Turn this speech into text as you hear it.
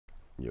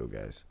Yo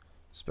guys,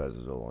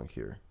 SpazOfZolong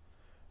here.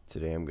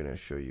 Today I'm going to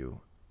show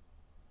you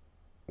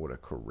what a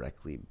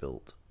correctly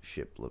built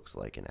ship looks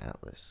like in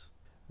Atlas.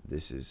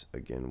 This is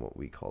again what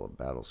we call a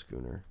battle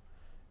schooner.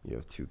 You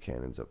have two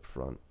cannons up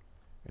front,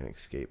 an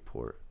escape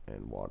port,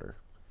 and water.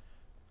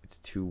 It's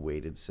two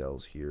weighted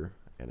sails here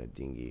and a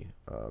dinghy.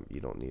 You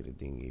don't need a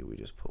dinghy, we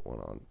just put one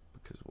on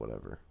because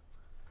whatever.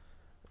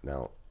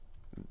 Now,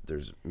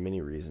 there's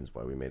many reasons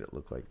why we made it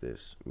look like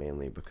this,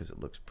 mainly because it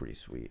looks pretty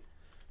sweet.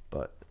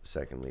 But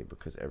secondly,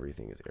 because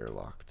everything is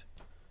airlocked.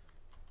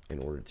 In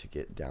order to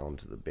get down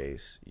to the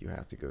base, you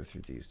have to go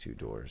through these two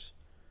doors.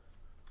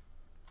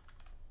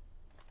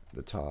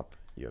 The top,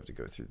 you have to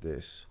go through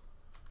this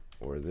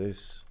or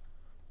this,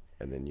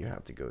 and then you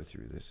have to go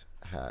through this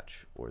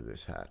hatch or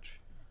this hatch.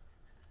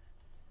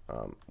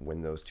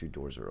 When those two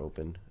doors are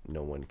open,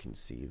 no one can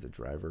see the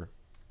driver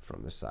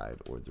from the side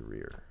or the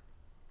rear.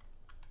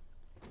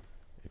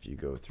 If you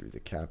go through the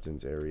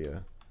captain's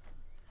area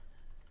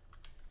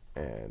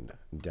and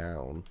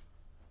down,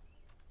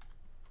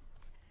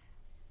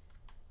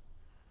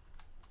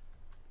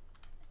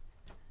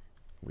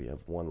 we have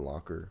one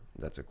locker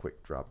that's a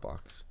quick drop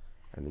box,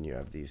 and then you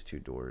have these two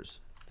doors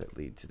that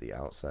lead to the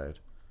outside.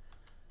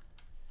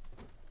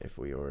 If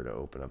we were to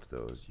open up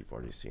those, you've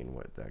already seen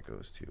what that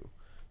goes to.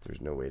 There's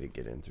no way to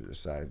get in through the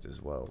sides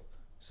as well,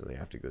 so they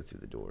have to go through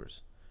the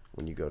doors.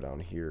 When you go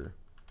down here,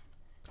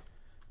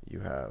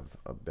 you have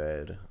a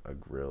bed, a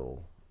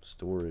grill,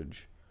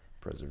 storage,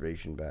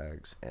 preservation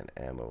bags, and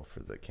ammo for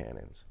the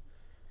cannons.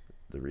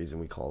 The reason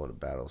we call it a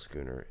battle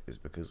schooner is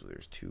because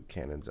there's two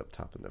cannons up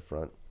top in the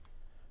front,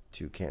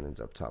 two cannons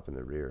up top in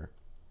the rear.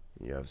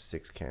 You have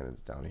 6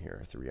 cannons down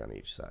here, 3 on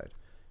each side.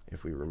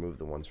 If we remove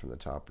the ones from the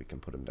top, we can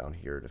put them down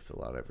here to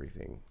fill out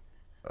everything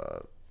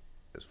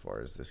as far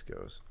as this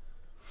goes.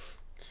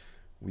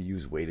 We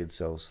use weighted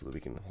cells so that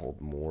we can hold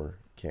more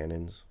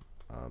cannons,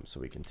 so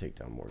we can take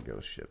down more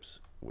ghost ships.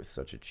 With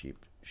such a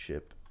cheap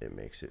ship, it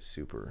makes it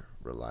super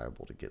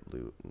reliable to get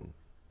loot and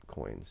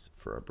coins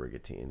for our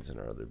brigantines and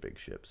our other big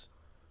ships.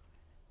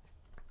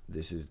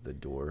 This is the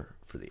door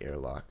for the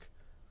airlock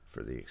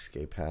for the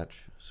escape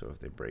hatch, so if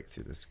they break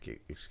through the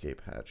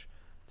escape hatch,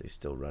 they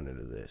still run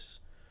into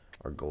this.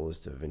 Our goal is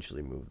to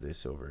eventually move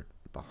this over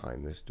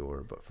behind this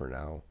door, but for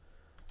now,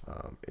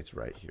 it's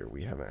right here.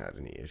 We haven't had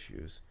any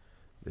issues.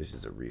 This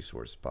is a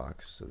resource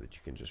box so that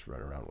you can just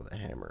run around with a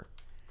hammer.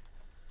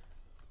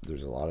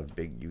 There's a lot of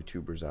big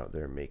YouTubers out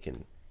there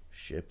making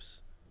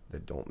ships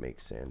that don't make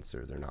sense,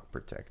 or they're not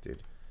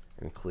protected,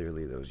 and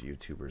clearly those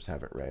YouTubers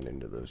haven't ran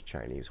into those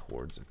Chinese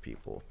hordes of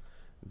people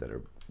that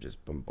are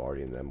just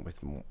bombarding them with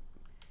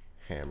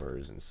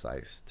hammers and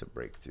scythes to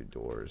break through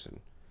doors,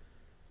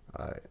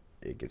 and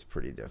it gets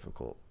pretty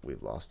difficult.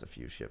 We've lost a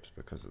few ships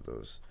because of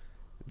those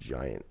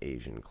giant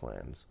Asian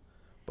clans,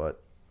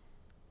 but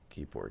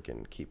keep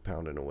working, keep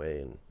pounding away,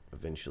 and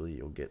eventually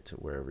you'll get to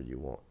wherever you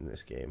want in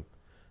this game.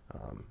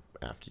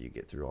 After you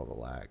get through all the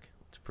lag,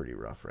 it's pretty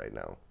rough right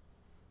now.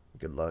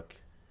 Good luck,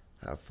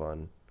 have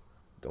fun,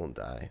 don't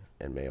die,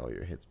 and may all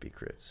your hits be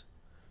crits.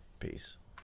 Peace.